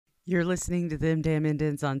You're listening to Them Damn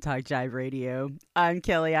Indians on Talk Jive Radio. I'm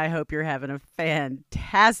Kelly. I hope you're having a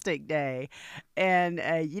fantastic day. And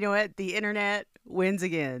you know what? The internet wins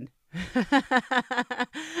again.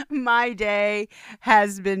 My day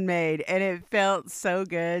has been made, and it felt so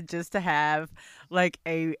good just to have like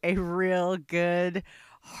a real good,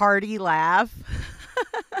 hearty laugh.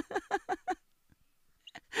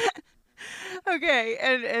 Okay,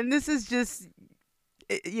 and this is just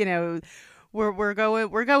you know we're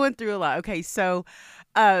going through a lot. Okay, so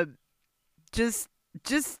uh just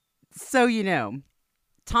just so you know,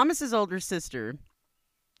 Thomas's older sister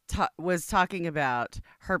was talking about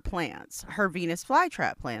her plants, her Venus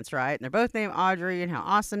flytrap plants, right? And they're both named Audrey and how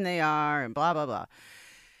awesome they are and blah blah blah.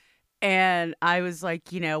 And I was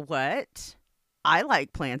like, you know what? I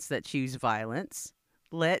like plants that choose violence.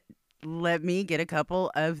 Let let me get a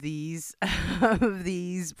couple of these of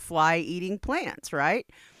these fly eating plants, right?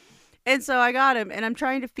 And so I got him and I'm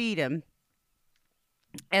trying to feed him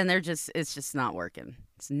and it's just not working.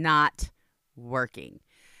 It's not working.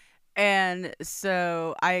 And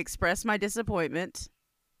so I expressed my disappointment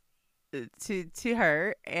to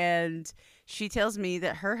her, and she tells me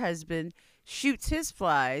that her husband shoots his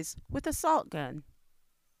flies with a salt gun.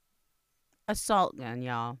 A salt gun,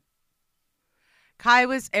 y'all. Kai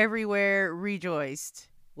was everywhere, rejoiced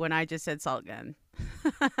when I just said salt gun.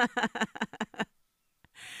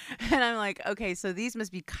 And I'm like, okay, so these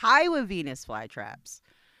must be Kiowa Venus flytraps,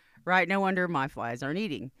 right? No wonder my flies aren't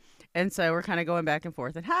eating. And so we're kind of going back and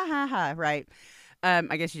forth and ha ha ha, right?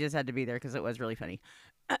 I guess you just had to be there because it was really funny.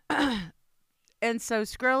 And so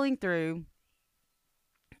scrolling through,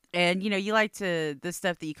 and you like to the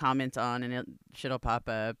stuff that you comment on, and shit'll pop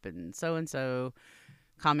up, and so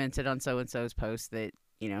commented on so and so's post that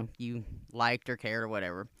you liked or cared or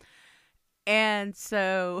whatever. And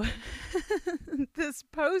so this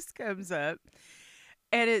post comes up,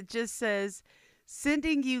 and it just says,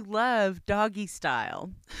 "Sending you love, doggy style."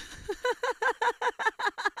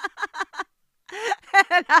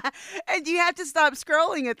 And you have to stop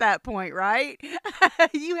scrolling at that point, right?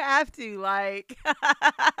 You have to like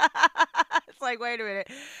it's like, wait a minute.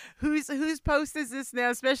 Whose post is this now?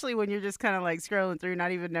 Especially when you're just kind of like scrolling through,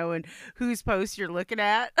 not even knowing whose post you're looking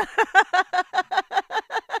at.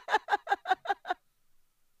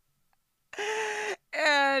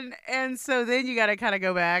 And so then you got to kind of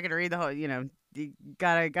go back and read the whole, you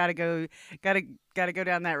gotta gotta go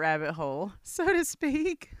down that rabbit hole, so to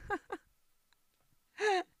speak.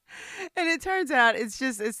 And it turns out it's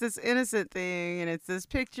this innocent thing, and it's this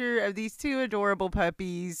picture of these two adorable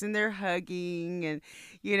puppies, and they're hugging, and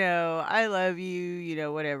I love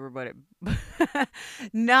you, whatever, but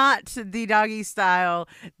not the doggy style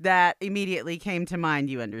that immediately came to mind,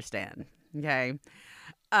 you understand. Okay.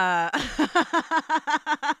 Uh,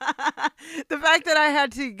 the fact that I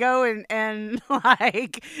had to go and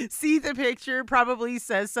like see the picture probably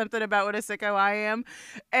says something about what a sicko I am,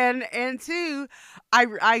 and two,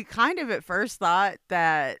 I kind of at first thought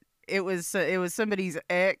that it was somebody's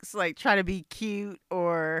ex, like trying to be cute,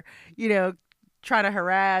 or you know trying to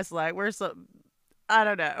harass, like we're so, I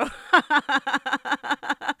don't know.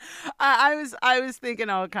 I was thinking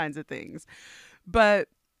all kinds of things, but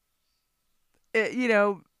it, you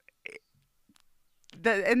know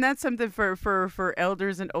and that's something for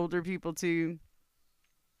elders and older people too,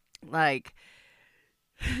 like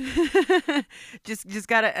just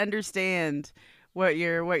got to understand what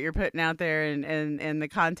you're putting out there, and the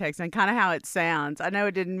context and kind of how it sounds. I know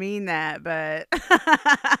it didn't mean that, but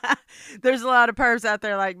there's a lot of pervs out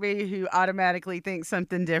there like me who automatically think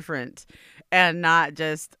something different, and not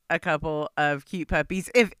just a couple of cute puppies.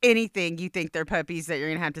 If anything, you think they're puppies that you're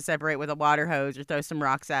gonna have to separate with a water hose or throw some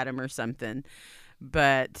rocks at them or something.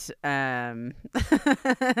 But the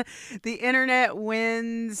internet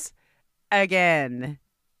wins again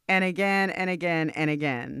and again and again and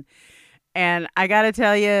again. And I gotta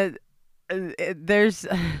tell you, there's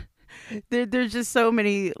there's just so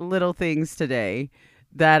many little things today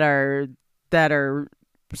that are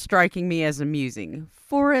striking me as amusing.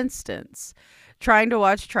 For instance, trying to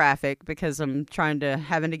watch traffic because I'm trying to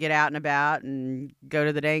having to get out and about and go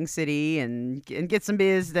to the dang city and get some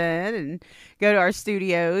biz done and go to our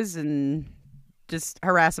studios and just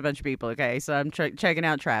harass a bunch of people. Okay, so I'm checking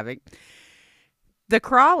out traffic. The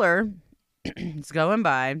crawler is going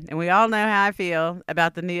by, and we all know how I feel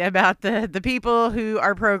about the people who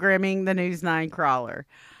are programming the News 9 crawler.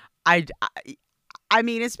 I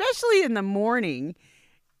mean, especially in the morning,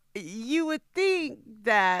 you would think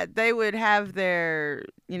that they would have their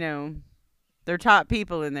top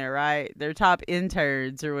people in there, right? Their top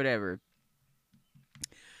interns or whatever.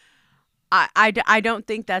 I don't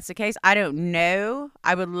think that's the case. I don't know.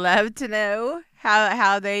 I would love to know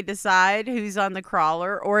how they decide who's on the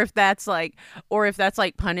crawler, or if that's like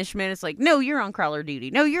punishment. It's like, no, you're on crawler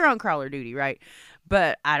duty. No, you're on crawler duty, right?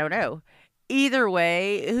 But I don't know. Either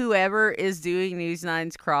way, whoever is doing News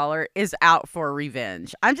Nine's crawler is out for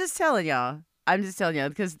revenge. I'm just telling y'all. I'm just telling y'all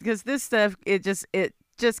because this stuff it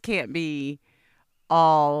just can't be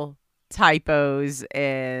all typos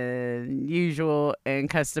and usual and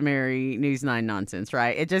customary News 9 nonsense,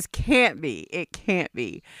 right? It just can't be. It can't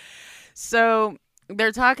be. So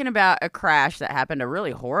they're talking about a crash that happened, a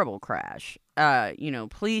really horrible crash.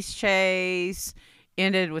 Police chase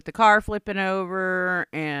ended with the car flipping over,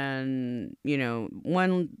 and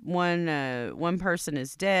one person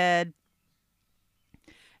is dead,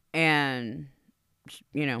 and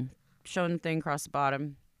showing the thing across the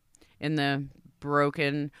bottom in the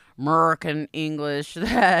broken American English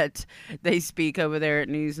that they speak over there at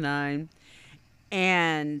News 9.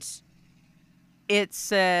 And it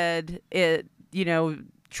said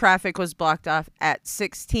traffic was blocked off at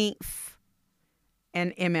 16th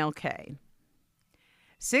and MLK.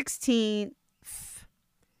 16th,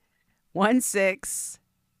 16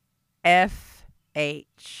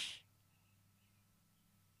 FH.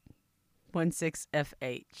 16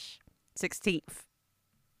 FH. 16th.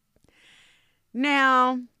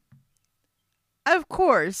 Now, of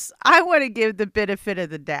course, I want to give the benefit of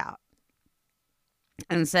the doubt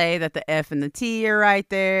and say that the F and the T are right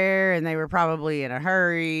there, and they were probably in a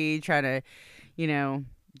hurry trying to,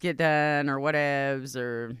 get done or whatevs.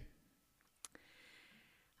 Or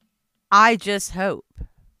I just hope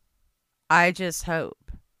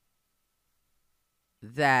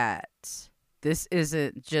that this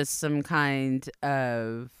isn't just some kind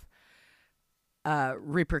of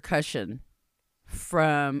repercussion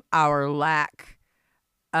from our lack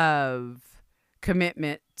of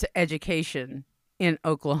commitment to education in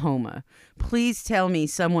Oklahoma. Please tell me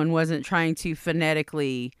someone wasn't trying to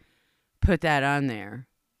phonetically put that on there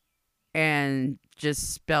and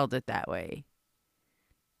just spelled it that way.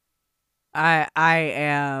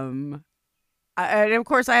 And of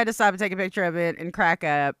course I had to stop and take a picture of it and crack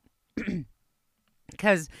up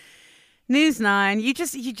because News 9, you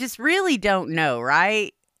just really don't know,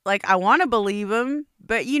 right? Like, I want to believe them,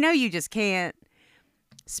 but you just can't.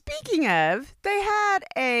 Speaking of, they had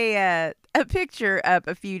a picture up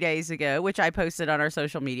a few days ago, which I posted on our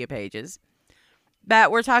social media pages, that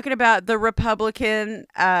we're talking about the Republican,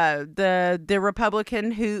 the Republican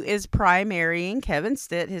who is primarying Kevin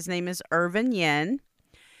Stitt. His name is Irvin Yen,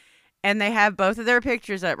 and they have both of their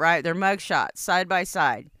pictures up, right? Their mugshots side by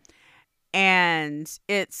side, and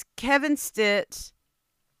it's Kevin Stitt,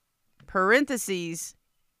 parentheses,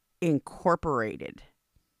 Incorporated.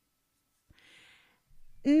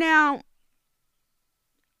 Now,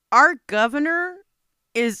 our governor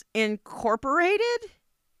is incorporated?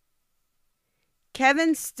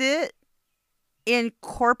 Kevin Stitt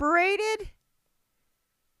Incorporated?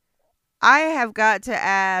 I have got to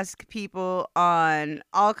ask people on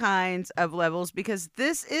all kinds of levels because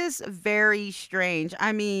this is very strange.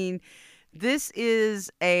 I mean, this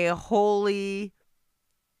is a wholly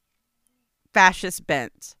fascist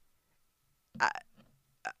bent.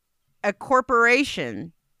 A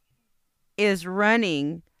corporation is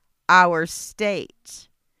running our state.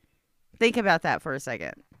 Think about that for a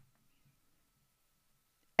second.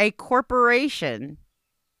 A corporation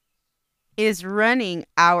is running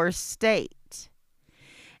our state.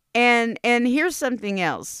 And here's something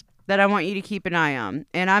else that I want you to keep an eye on.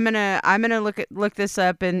 And I'm gonna look this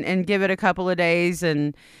up and give it a couple of days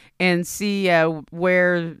and see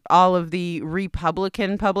where all of the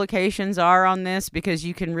Republican publications are on this, because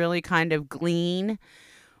you can really kind of glean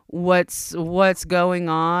what's going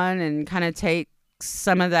on and kind of take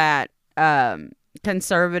some of that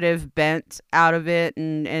conservative bent out of it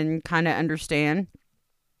and kind of understand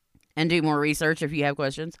and do more research if you have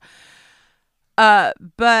questions.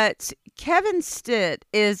 But Kevin Stitt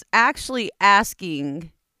is actually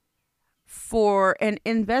asking for an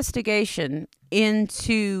investigation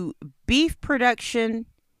into beef production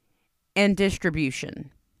and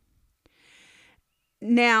distribution.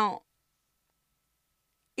 Now,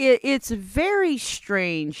 it's very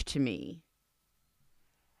strange to me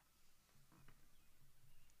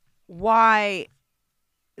why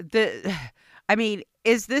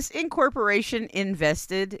is this incorporation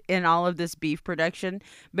invested in all of this beef production?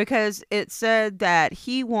 Because it said that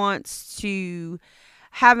he wants to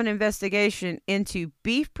have an investigation into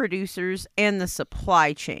beef producers and the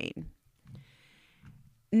supply chain.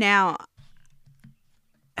 Now,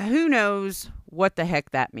 who knows what the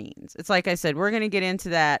heck that means? It's like I said, we're going to get into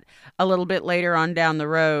that a little bit later on down the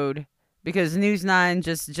road, because News 9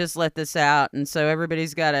 just let this out, and so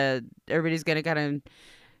everybody's got to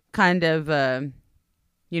kind of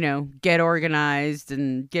get organized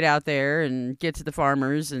and get out there and get to the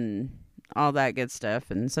farmers and all that good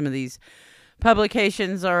stuff. And some of these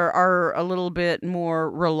publications are a little bit more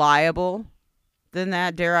reliable than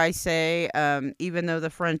that, dare I say. Even though the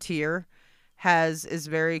Frontier is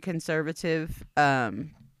very conservative,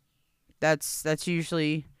 that's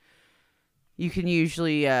usually, you can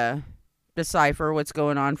usually decipher what's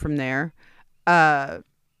going on from there. Uh,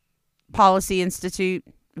 Policy Institute,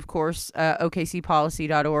 of course,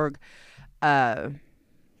 okcpolicy.org. Uh,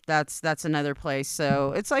 that's another place.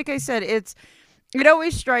 So it's like I said, it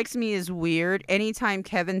always strikes me as weird anytime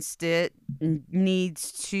Kevin Stitt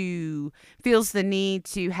feels the need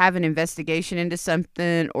to have an investigation into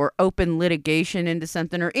something or open litigation into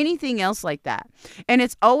something or anything else like that. And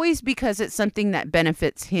it's always because it's something that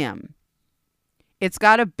benefits him. It's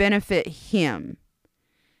got to benefit him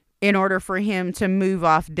in order for him to move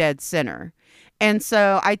off dead center. And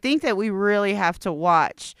so I think that we really have to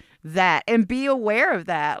watch that and be aware of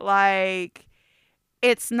that. Like,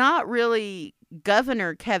 it's not really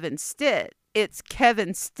Governor Kevin Stitt. It's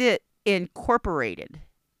Kevin Stitt Incorporated.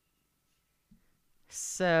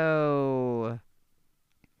 So,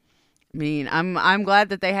 I mean, I'm glad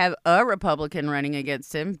that they have a Republican running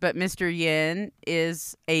against him, but Mr. Yin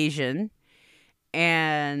is Asian.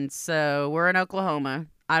 And so we're in Oklahoma.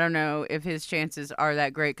 I don't know if his chances are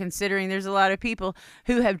that great, considering there's a lot of people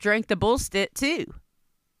who have drank the bull stitt too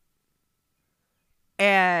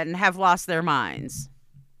and have lost their minds.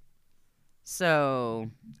 So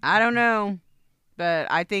I don't know, but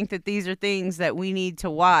I think that these are things that we need to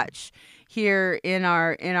watch here in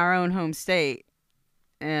our own home state,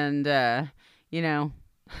 and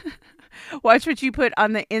watch what you put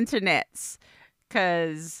on the internets,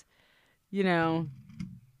 because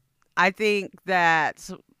I think that,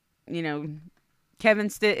 Kevin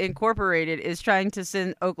Stitt Incorporated is trying to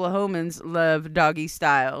send Oklahomans love doggy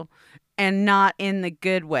style, and not in the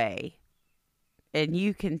good way. And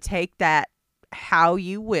you can take that how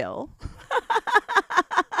you will.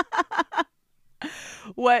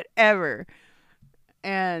 Whatever.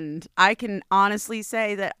 And I can honestly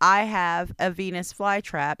say that I have a Venus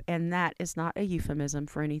flytrap, and that is not a euphemism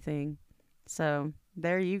for anything. So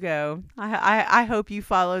there you go. I hope you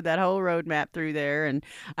followed that whole roadmap through there, and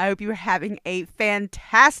I hope you're having a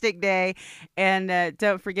fantastic day. And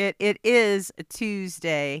don't forget, it is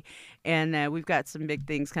Tuesday, and we've got some big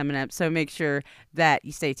things coming up. So make sure that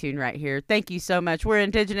you stay tuned right here. Thank you so much. We're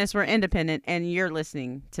Indigenous, we're independent, and you're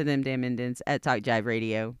listening to Them Damn Indians at Talk Jive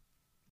Radio.